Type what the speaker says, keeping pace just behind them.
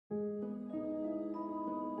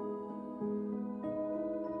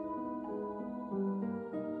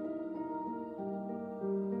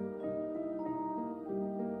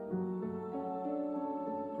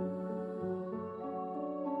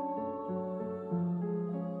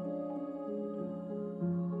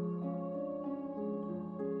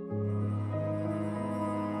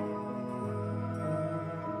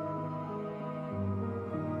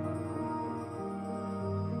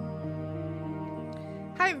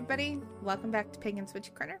everybody, welcome back to Pagan's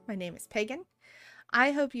Witchy Corner. My name is Pagan.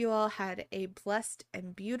 I hope you all had a blessed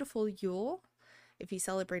and beautiful Yule. If you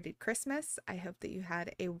celebrated Christmas, I hope that you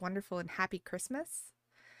had a wonderful and happy Christmas.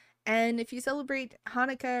 And if you celebrate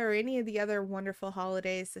Hanukkah or any of the other wonderful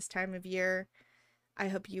holidays this time of year, I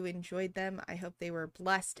hope you enjoyed them. I hope they were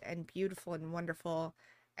blessed and beautiful and wonderful,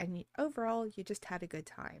 and overall, you just had a good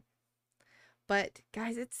time. But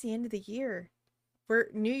guys, it's the end of the year.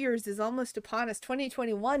 New Year's is almost upon us.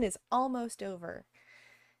 2021 is almost over.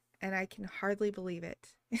 And I can hardly believe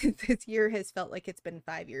it. This year has felt like it's been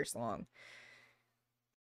 5 years long.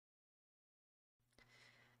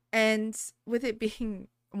 And with it being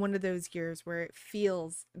one of those years where it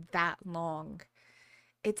feels that long,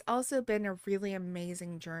 it's also been a really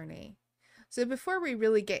amazing journey. So before we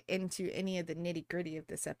really get into any of the nitty-gritty of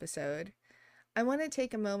this episode, I want to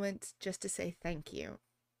take a moment just to say thank you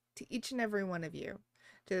to each and every one of you,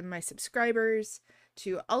 to my subscribers,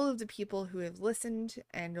 to all of the people who have listened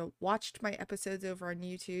and watched my episodes over on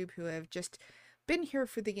YouTube, who have just been here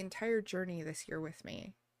for the entire journey this year with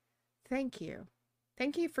me. Thank you.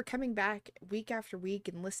 Thank you for coming back week after week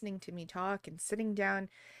and listening to me talk and sitting down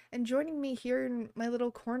and joining me here in my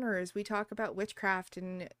little corner as we talk about witchcraft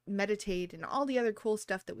and meditate and all the other cool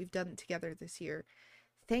stuff that we've done together this year.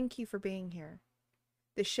 Thank you for being here.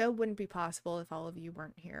 The show wouldn't be possible if all of you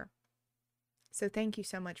weren't here. So thank you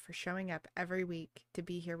so much for showing up every week to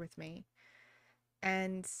be here with me.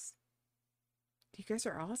 And you guys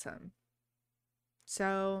are awesome.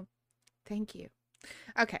 So thank you.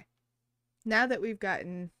 Okay. Now that we've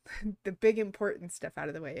gotten the big important stuff out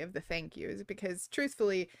of the way of the thank yous, because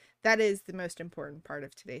truthfully, that is the most important part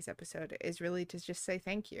of today's episode, is really to just say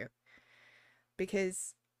thank you.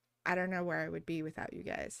 Because I don't know where I would be without you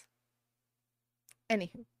guys.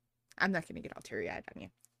 Anywho, I'm not going to get all teary-eyed on you.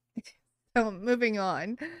 So moving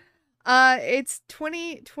on. It's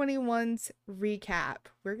 2021's recap.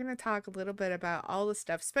 We're going to talk a little bit about all the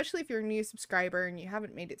stuff, especially if you're a new subscriber and you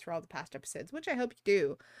haven't made it through all the past episodes, which I hope you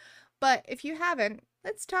do. But if you haven't,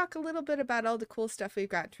 let's talk a little bit about all the cool stuff we've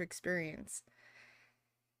got to experience.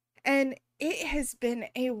 And it has been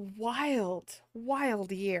a wild,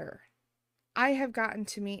 wild year. I have gotten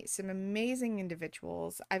to meet some amazing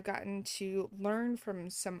individuals. I've gotten to learn from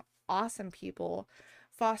some awesome people,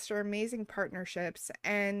 foster amazing partnerships,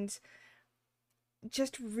 and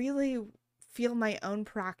just really feel my own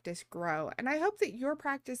practice grow. And I hope that your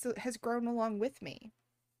practice has grown along with me.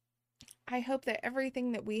 I hope that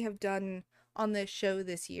everything that we have done on this show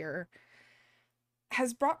this year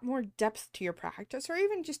has brought more depth to your practice, or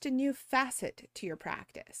even just a new facet to your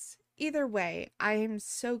practice. Either way, I am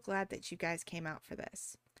so glad that you guys came out for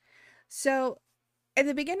this. So, at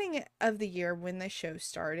the beginning of the year when the show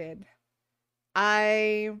started,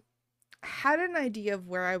 I had an idea of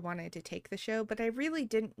where I wanted to take the show, but I really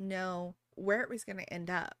didn't know where it was going to end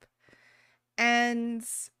up. And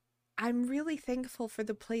I'm really thankful for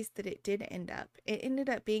the place that it did end up. It ended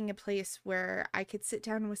up being a place where I could sit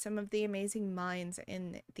down with some of the amazing minds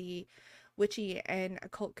in the witchy and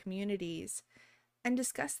occult communities and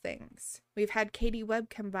discuss things. We've had Katie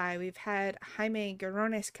Webb come by. We've had Jaime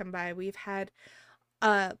Garones come by. We've had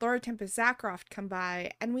Laura Tempest Zakroft come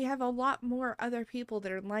by. And we have a lot more other people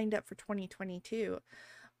that are lined up for 2022.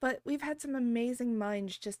 But we've had some amazing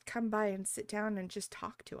minds just come by and sit down and just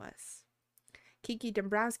talk to us. Kiki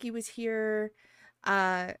Dombrowski was here.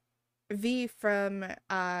 V from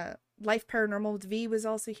Life Paranormal with V was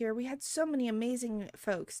also here. We had so many amazing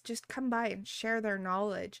folks just come by and share their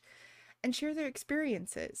knowledge and share their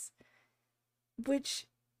experiences, which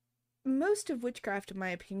most of witchcraft, in my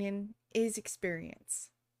opinion, is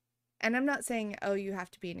experience. And I'm not saying, oh, you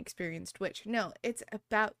have to be an experienced witch. No, it's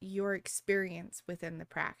about your experience within the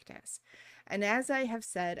practice. And as I have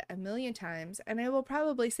said a million times, and I will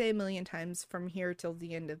probably say a million times from here till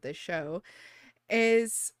the end of this show,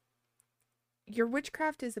 is your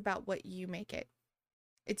witchcraft is about what you make it.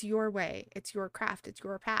 It's your way. It's your craft. It's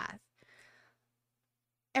your path.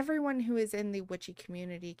 Everyone who is in the witchy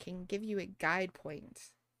community can give you a guide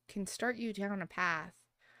point, can start you down a path,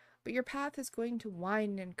 but your path is going to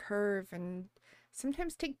wind and curve and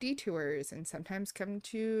sometimes take detours and sometimes come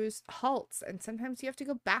to halts, and sometimes you have to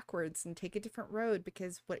go backwards and take a different road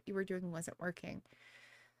because what you were doing wasn't working.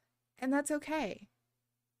 And that's okay.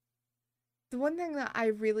 The one thing that I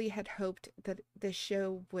really had hoped that the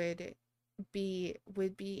show would be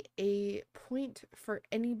a point for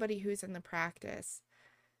anybody who's in the practice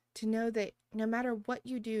to know that no matter what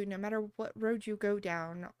you do, no matter what road you go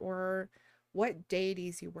down, or what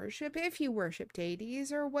deities you worship, if you worship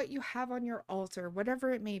deities, or what you have on your altar,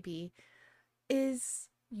 whatever it may be, is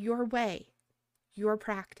your way, your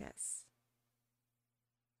practice.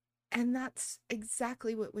 And that's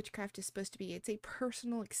exactly what witchcraft is supposed to be. It's a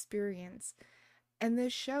personal experience. And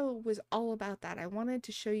this show was all about that. I wanted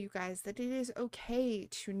to show you guys that it is okay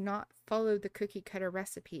to not follow the cookie cutter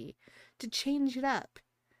recipe, to change it up.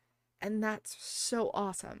 And that's so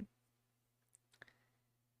awesome.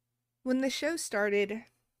 When the show started,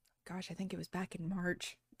 gosh, I think it was back in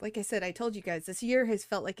March. Like I said, I told you guys, this year has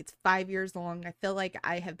felt like it's 5 years long. I feel like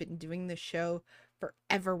I have been doing this show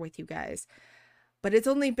forever with you guys. But it's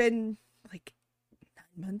only been like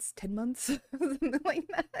 9 months, 10 months, something like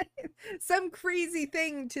that. Some crazy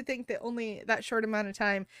thing to think that only that short amount of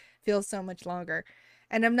time feels so much longer.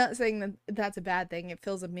 And I'm not saying that that's a bad thing. It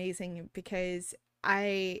feels amazing because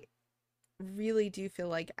I really do feel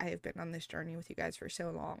like I have been on this journey with you guys for so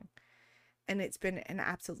long. And it's been an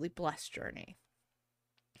absolutely blessed journey.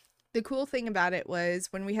 The cool thing about it was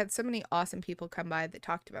when we had so many awesome people come by that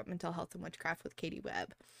talked about mental health and witchcraft with Katie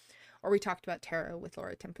Webb, or we talked about tarot with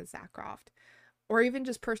Laura Tempest Zackroft, or even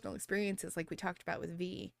just personal experiences like we talked about with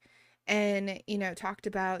V, and, talked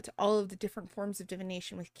about all of the different forms of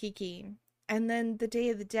divination with Kiki, and then the Day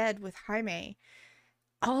of the Dead with Jaime.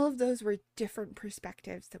 All of those were different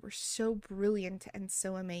perspectives that were so brilliant and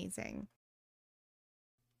so amazing.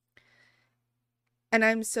 And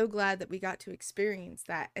I'm so glad that we got to experience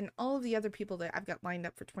that. And all of the other people that I've got lined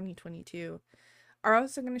up for 2022 are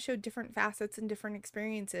also going to show different facets and different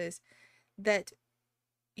experiences that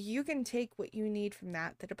you can take what you need from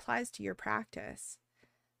that applies to your practice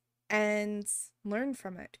and learn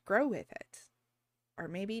from it, grow with it. Or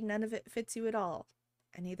maybe none of it fits you at all.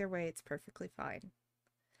 And either way, it's perfectly fine.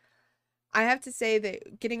 I have to say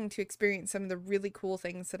that getting to experience some of the really cool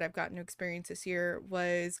things that I've gotten to experience this year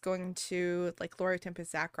was going to like Laura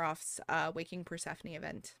Tempest Zackroft's Waking Persephone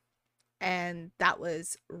event. And that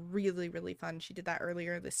was really, really fun. She did that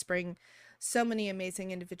earlier this spring. So many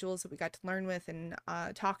amazing individuals that we got to learn with and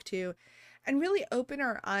talk to, and really open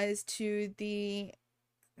our eyes to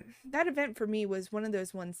that event for me was one of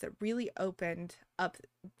those ones that really opened up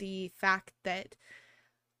the fact that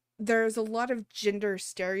there's a lot of gender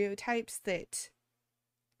stereotypes that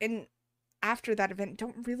in after that event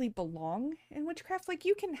don't really belong in witchcraft. Like,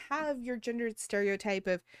 you can have your gendered stereotype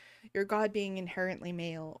of your god being inherently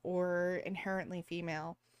male or inherently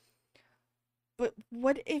female, but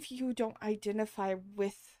what if you identify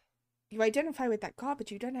with that god,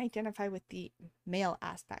 but you don't identify with the male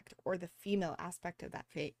aspect or the female aspect of that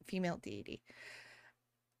female deity?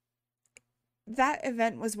 That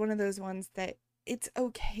event was one of those ones that it's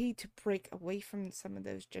okay to break away from some of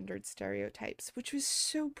those gendered stereotypes, which was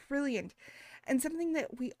so brilliant and something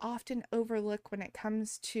that we often overlook when it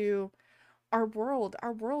comes to our world.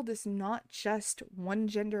 Our world is not just one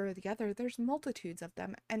gender or the other, there's multitudes of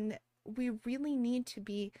them, and we really need to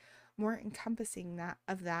be more encompassing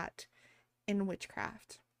of that in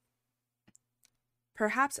witchcraft.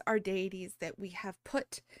 Perhaps our deities that we have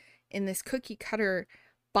put in this cookie cutter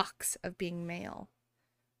box of being male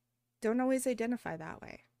don't always identify that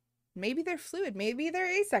way. Maybe they're fluid, maybe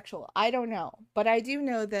they're asexual, I don't know. But I do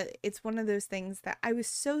know that it's one of those things that I was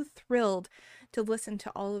so thrilled to listen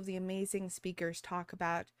to all of the amazing speakers talk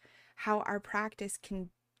about how our practice can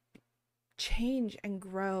change and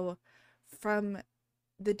grow from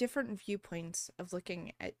the different viewpoints of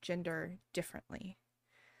looking at gender differently.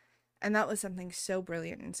 And that was something so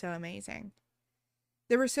brilliant and so amazing.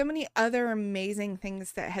 There were so many other amazing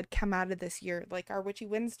things that had come out of this year, like our Witchy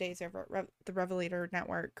Wednesdays over at the Revelator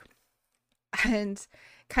Network. And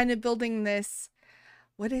kind of building this,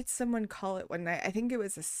 what did someone call it one night? I think it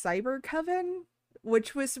was a cyber coven,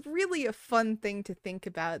 which was really a fun thing to think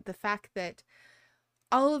about. The fact that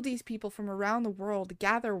all of these people from around the world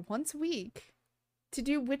gather once a week to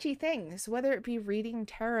do witchy things, whether it be reading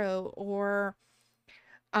tarot or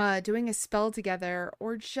doing a spell together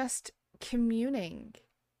or just communing.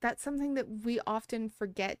 That's something that we often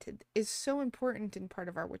forget is so important in part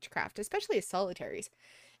of our witchcraft, especially as solitaries.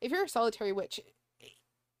 If you're a solitary witch,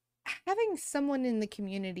 having someone in the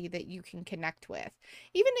community that you can connect with,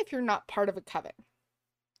 even if you're not part of a coven,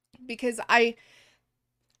 because I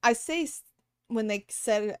say, when they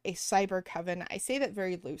said a cyber coven, I say that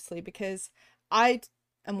very loosely because I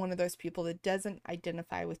am one of those people that doesn't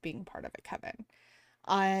identify with being part of a coven.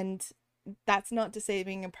 And that's not to say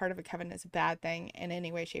being a part of a coven is a bad thing in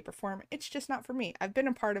any way, shape, or form. It's just not for me. I've been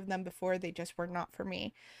a part of them before. They just were not for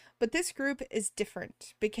me. But this group is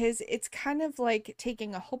different because it's kind of like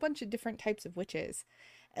taking a whole bunch of different types of witches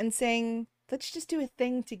and saying, let's just do a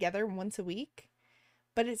thing together once a week.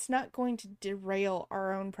 But it's not going to derail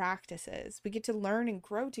our own practices. We get to learn and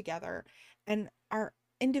grow together. And our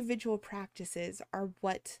individual practices are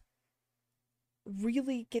what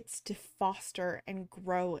really gets to foster and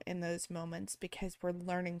grow in those moments because we're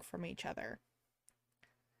learning from each other.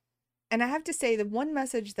 And I have to say, the one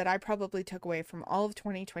message that I probably took away from all of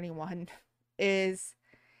 2021 is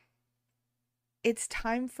it's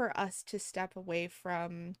time for us to step away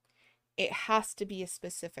from it has to be a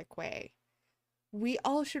specific way. We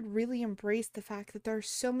all should really embrace the fact that there are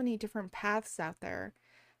so many different paths out there,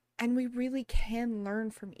 and we really can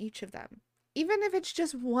learn from each of them. Even if it's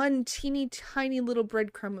just one teeny tiny little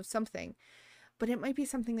breadcrumb of something, but it might be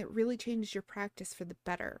something that really changes your practice for the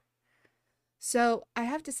better. So I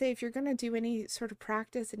have to say, if you're going to do any sort of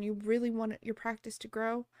practice and you really want your practice to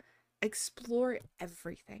grow, explore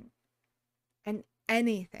everything and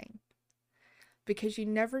anything, because you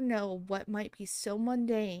never know what might be so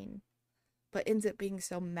mundane but ends up being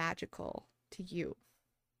so magical to you.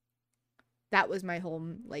 That was my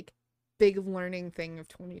whole like big learning thing of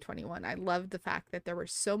 2021. I loved the fact that there were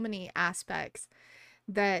so many aspects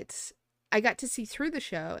that I got to see through the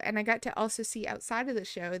show, and I got to also see outside of the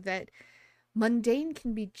show that mundane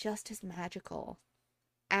can be just as magical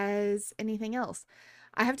as anything else.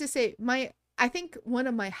 I have to say, I think one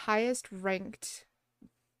of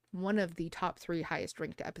the top 3 highest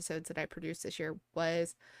ranked episodes that I produced this year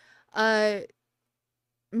was uh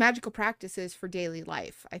Magical Practices for Daily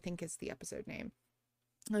Life, I think is the episode name.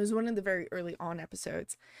 It was one of the very early on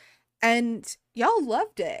episodes, and y'all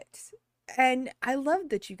loved it. And I love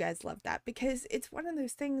that you guys love that, because it's one of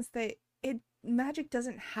those things that magic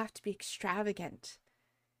doesn't have to be extravagant.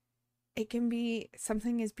 It can be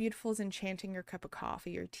something as beautiful as enchanting your cup of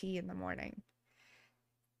coffee or tea in the morning.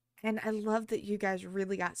 And I love that you guys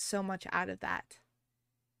really got so much out of that.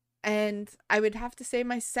 And I would have to say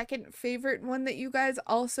my second favorite one that you guys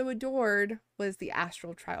also adored was the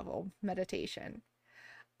astral travel meditation.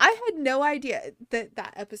 I had no idea that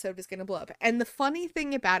that episode was going to blow up. And the funny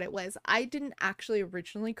thing about it was I didn't actually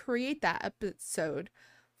originally create that episode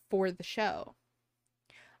for the show.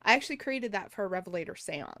 I actually created that for a Revelator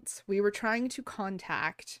seance. We were trying to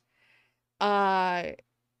contact Kyle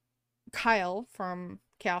from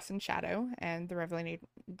Chaos and Shadow and the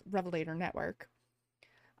Revelator Network.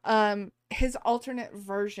 His alternate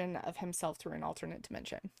version of himself through an alternate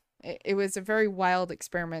dimension. It was a very wild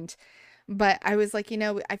experiment, but I was like,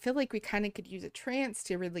 I feel like we kind of could use a trance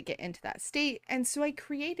to really get into that state, and so I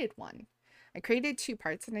created one. I created 2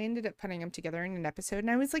 parts, and I ended up putting them together in an episode,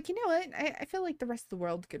 and I was like, you know what? I feel like the rest of the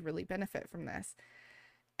world could really benefit from this.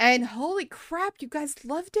 And holy crap, you guys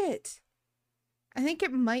loved it. I think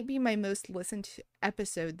it might be my most listened to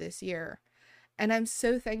episode this year. And I'm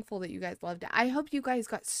so thankful that you guys loved it. I hope you guys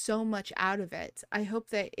got so much out of it. I hope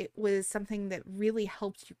that it was something that really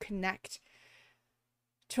helped you connect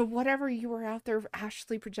to whatever you were out there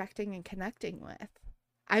actually projecting and connecting with.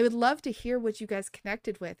 I would love to hear what you guys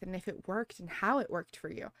connected with and if it worked and how it worked for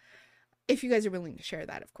you. If you guys are willing to share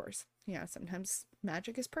that, of course. Sometimes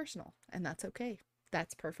magic is personal, and that's okay.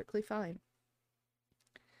 That's perfectly fine.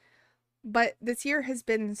 But this year has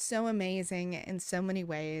been so amazing in so many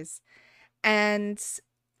ways. And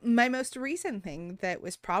my most recent thing that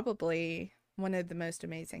was probably one of the most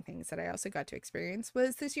amazing things that I also got to experience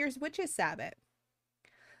was this year's Witches Sabbath.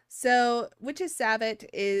 So, Witches Sabbath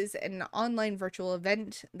is an online virtual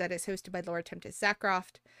event that is hosted by Laura Tempest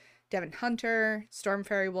Zackroft, Devin Hunter, Storm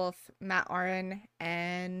Fairy Wolf, Matt Aron,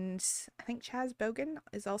 and I think Chaz Bogan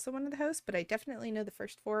is also one of the hosts, but I definitely know the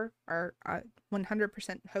first 4 are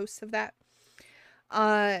 100% hosts of that.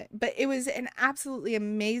 But it was an absolutely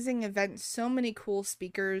amazing event. So many cool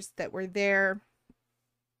speakers that were there.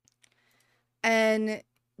 And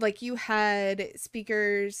like you had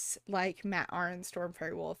speakers like Matt Aron, Storm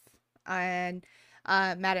Fairy Wolf, and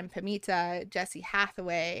Madame Pamita, Jesse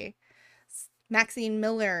Hathaway, Maxine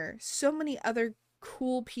Miller, so many other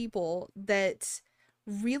cool people that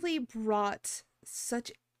really brought such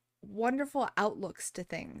wonderful outlooks to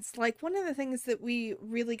things. Like, one of the things that we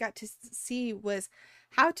really got to see was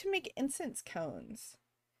how to make incense cones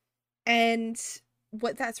and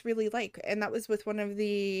what that's really like. And that was with one of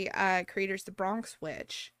the creators, the Bronx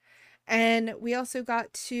Witch. And we also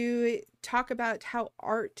got to talk about how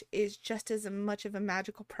art is just as much of a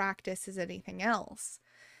magical practice as anything else.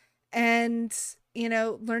 And,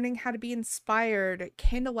 learning how to be inspired,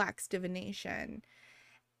 candle wax divination.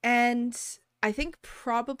 And I think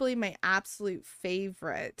probably my absolute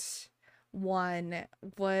favorite one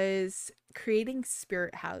was creating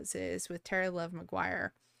spirit houses with Tara Love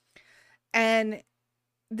McGuire. And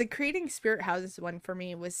the creating spirit houses one for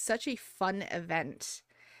me was such a fun event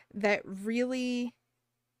that really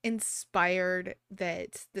inspired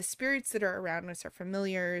that the spirits that are around us, our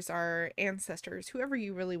familiars, our ancestors, whoever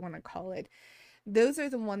you really want to call it, those are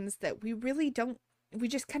the ones that we really don't, we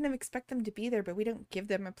just kind of expect them to be there, but we don't give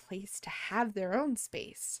them a place to have their own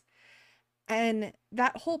space. And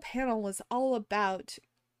that whole panel was all about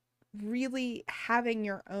really having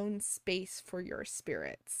your own space for your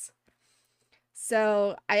spirits.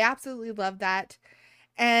 So I absolutely love that.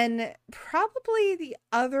 And probably the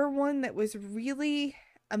other one that was really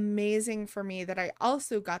amazing for me that I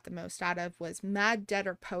also got the most out of was Mad Dead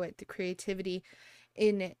or Poet, the creativity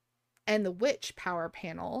in and the witch power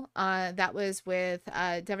panel. That was with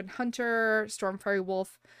Devin Hunter, Storm Fairy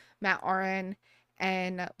Wolf, Matt Oren,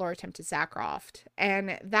 and Laura Tempest Zakroft.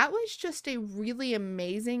 And that was just a really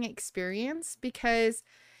amazing experience because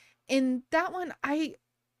in that one,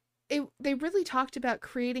 they really talked about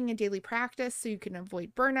creating a daily practice so you can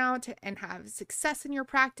avoid burnout and have success in your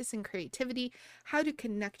practice and creativity, how to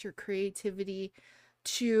connect your creativity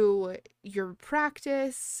to your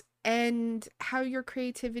practice, and how your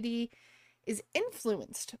creativity is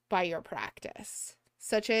influenced by your practice,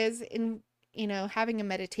 such as in having a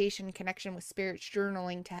meditation connection with spirits,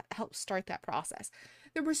 journaling to help start that process.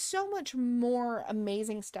 There was so much more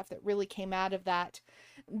amazing stuff that really came out of that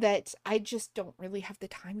I just don't really have the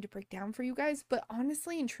time to break down for you guys. But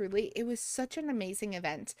honestly and truly, it was such an amazing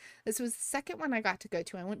event. This was the second one I got to go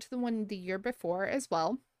to. I went to the one the year before as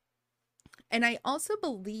well. And I also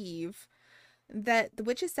believe that the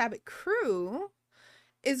Witches Sabbath crew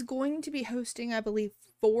is going to be hosting, I believe,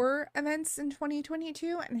 4 events in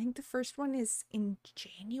 2022. And I think the first one is in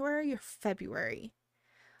January or February.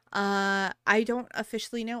 I don't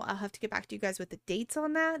officially know. I'll have to get back to you guys with the dates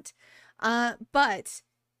on that. But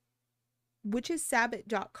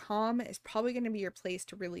witchessabbat.com is probably going to be your place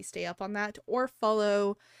to really stay up on that, or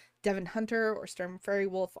follow Devin Hunter or Storm Fairy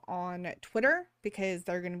Wolf on Twitter, because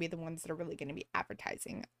they're going to be the ones that are really going to be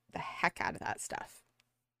advertising the heck out of that stuff.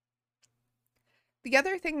 The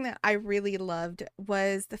other thing that I really loved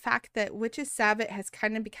was the fact that Witches Sabbat has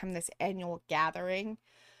kind of become this annual gathering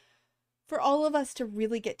for all of us to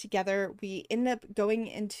really get together. We end up going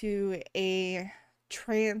into a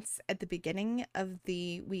trance at the beginning of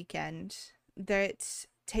the weekend that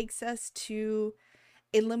takes us to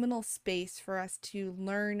a liminal space for us to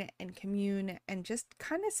learn and commune and just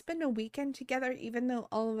kind of spend a weekend together, even though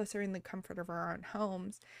all of us are in the comfort of our own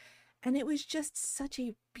homes. And it was just such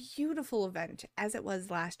a beautiful event, as it was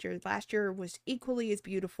last year. Last year was equally as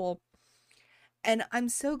beautiful. And I'm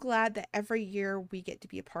so glad that every year we get to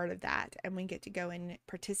be a part of that and we get to go and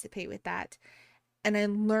participate with that. And I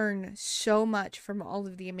learn so much from all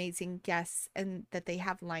of the amazing guests and that they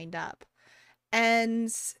have lined up.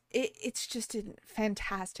 And it's just a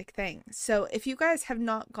fantastic thing. So if you guys have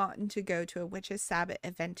not gotten to go to a Witches Sabbat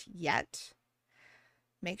event yet,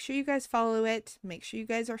 make sure you guys follow it. Make sure you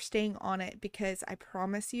guys are staying on it, because I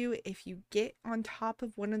promise you, if you get on top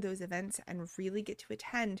of one of those events and really get to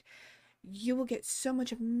attend, you will get so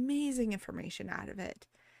much amazing information out of it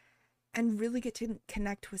and really get to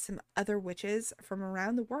connect with some other witches from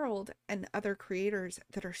around the world and other creators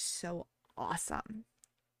that are so awesome.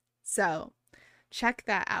 So check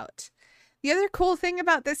that out. The other cool thing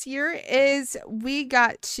about this year is we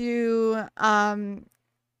got to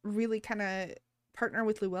really kind of partner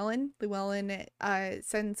with Llewellyn. Llewellyn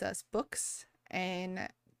sends us books and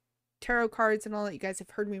tarot cards and all that. You guys have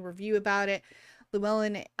heard me review about it.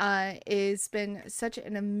 Llewellyn has been such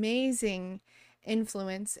an amazing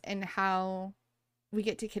influence in how we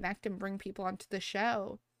get to connect and bring people onto the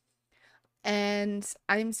show. And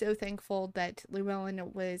I'm so thankful that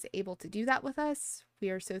Llewellyn was able to do that with us. We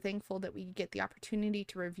are so thankful that we get the opportunity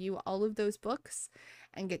to review all of those books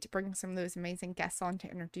and get to bring some of those amazing guests on to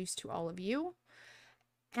introduce to all of you.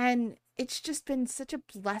 And it's just been such a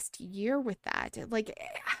blessed year with that. Like,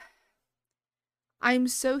 I'm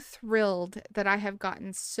so thrilled that I have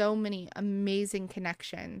gotten so many amazing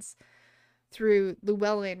connections through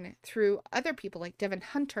Llewellyn, through other people like Devin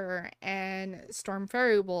Hunter and Storm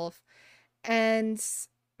Fairy Wolf and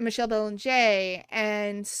Michelle Belanger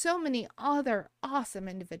and so many other awesome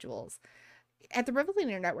individuals. At the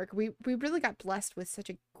Revelator Network, we really got blessed with such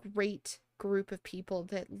a great group of people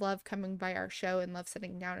that love coming by our show and love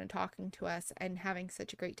sitting down and talking to us and having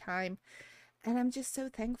such a great time. And I'm just so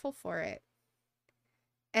thankful for it.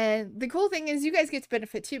 And the cool thing is you guys get to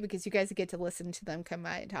benefit too, because you guys get to listen to them come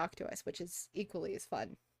by and talk to us, which is equally as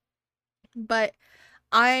fun. But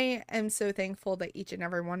I am so thankful that each and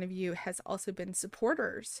every one of you has also been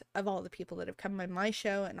supporters of all the people that have come by my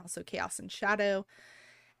show and also Chaos and Shadow.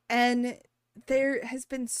 And there has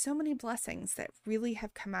been so many blessings that really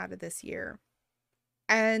have come out of this year.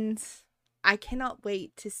 And I cannot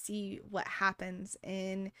wait to see what happens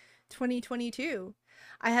in 2022.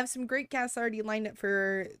 I have some great guests already lined up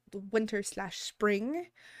for the winter/spring,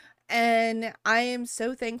 and I am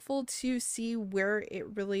so thankful to see where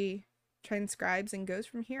it really transcribes and goes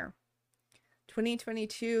from here.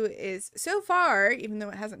 2022 is so far, even though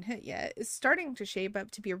it hasn't hit yet, is starting to shape up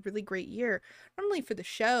to be a really great year, not only for the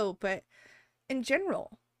show, but in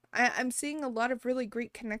general. I'm seeing a lot of really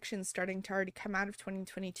great connections starting to already come out of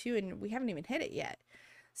 2022, and we haven't even hit it yet.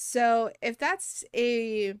 So if that's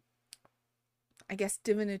a, I guess,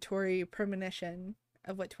 divinatory premonition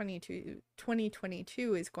of what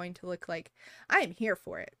 2022 is going to look like, I am here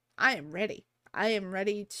for it. I am ready. I am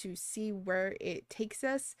ready to see where it takes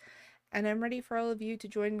us, and I'm ready for all of you to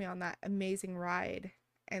join me on that amazing ride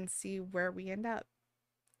and see where we end up.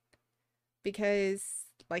 Because,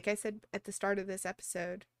 like I said at the start of this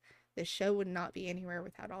episode, this show would not be anywhere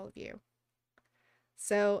without all of you.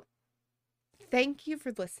 So, thank you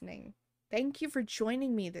for listening. Thank you for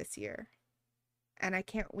joining me this year. And I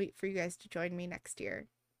can't wait for you guys to join me next year.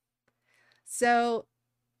 So,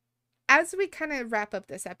 as we kind of wrap up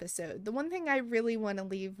this episode, the one thing I really want to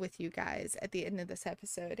leave with you guys at the end of this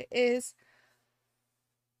episode is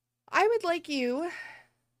I would like you,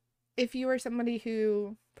 if you are somebody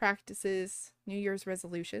who practices New Year's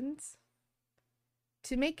resolutions,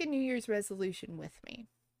 to make a New Year's resolution with me.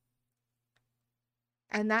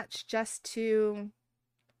 And that's just to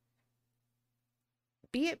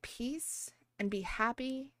be at peace and be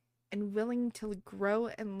happy and willing to grow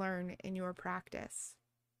and learn in your practice.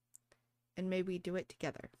 And may we do it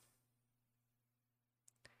together.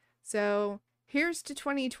 So here's to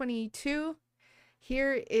 2022.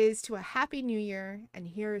 Here is to a happy new year. And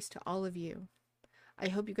here is to all of you. I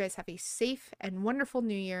hope you guys have a safe and wonderful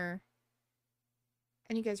new year.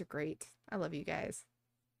 And you guys are great. I love you guys.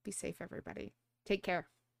 Be safe, everybody. Take care.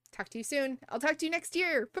 Talk to you soon. I'll talk to you next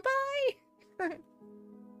year. Bye-bye.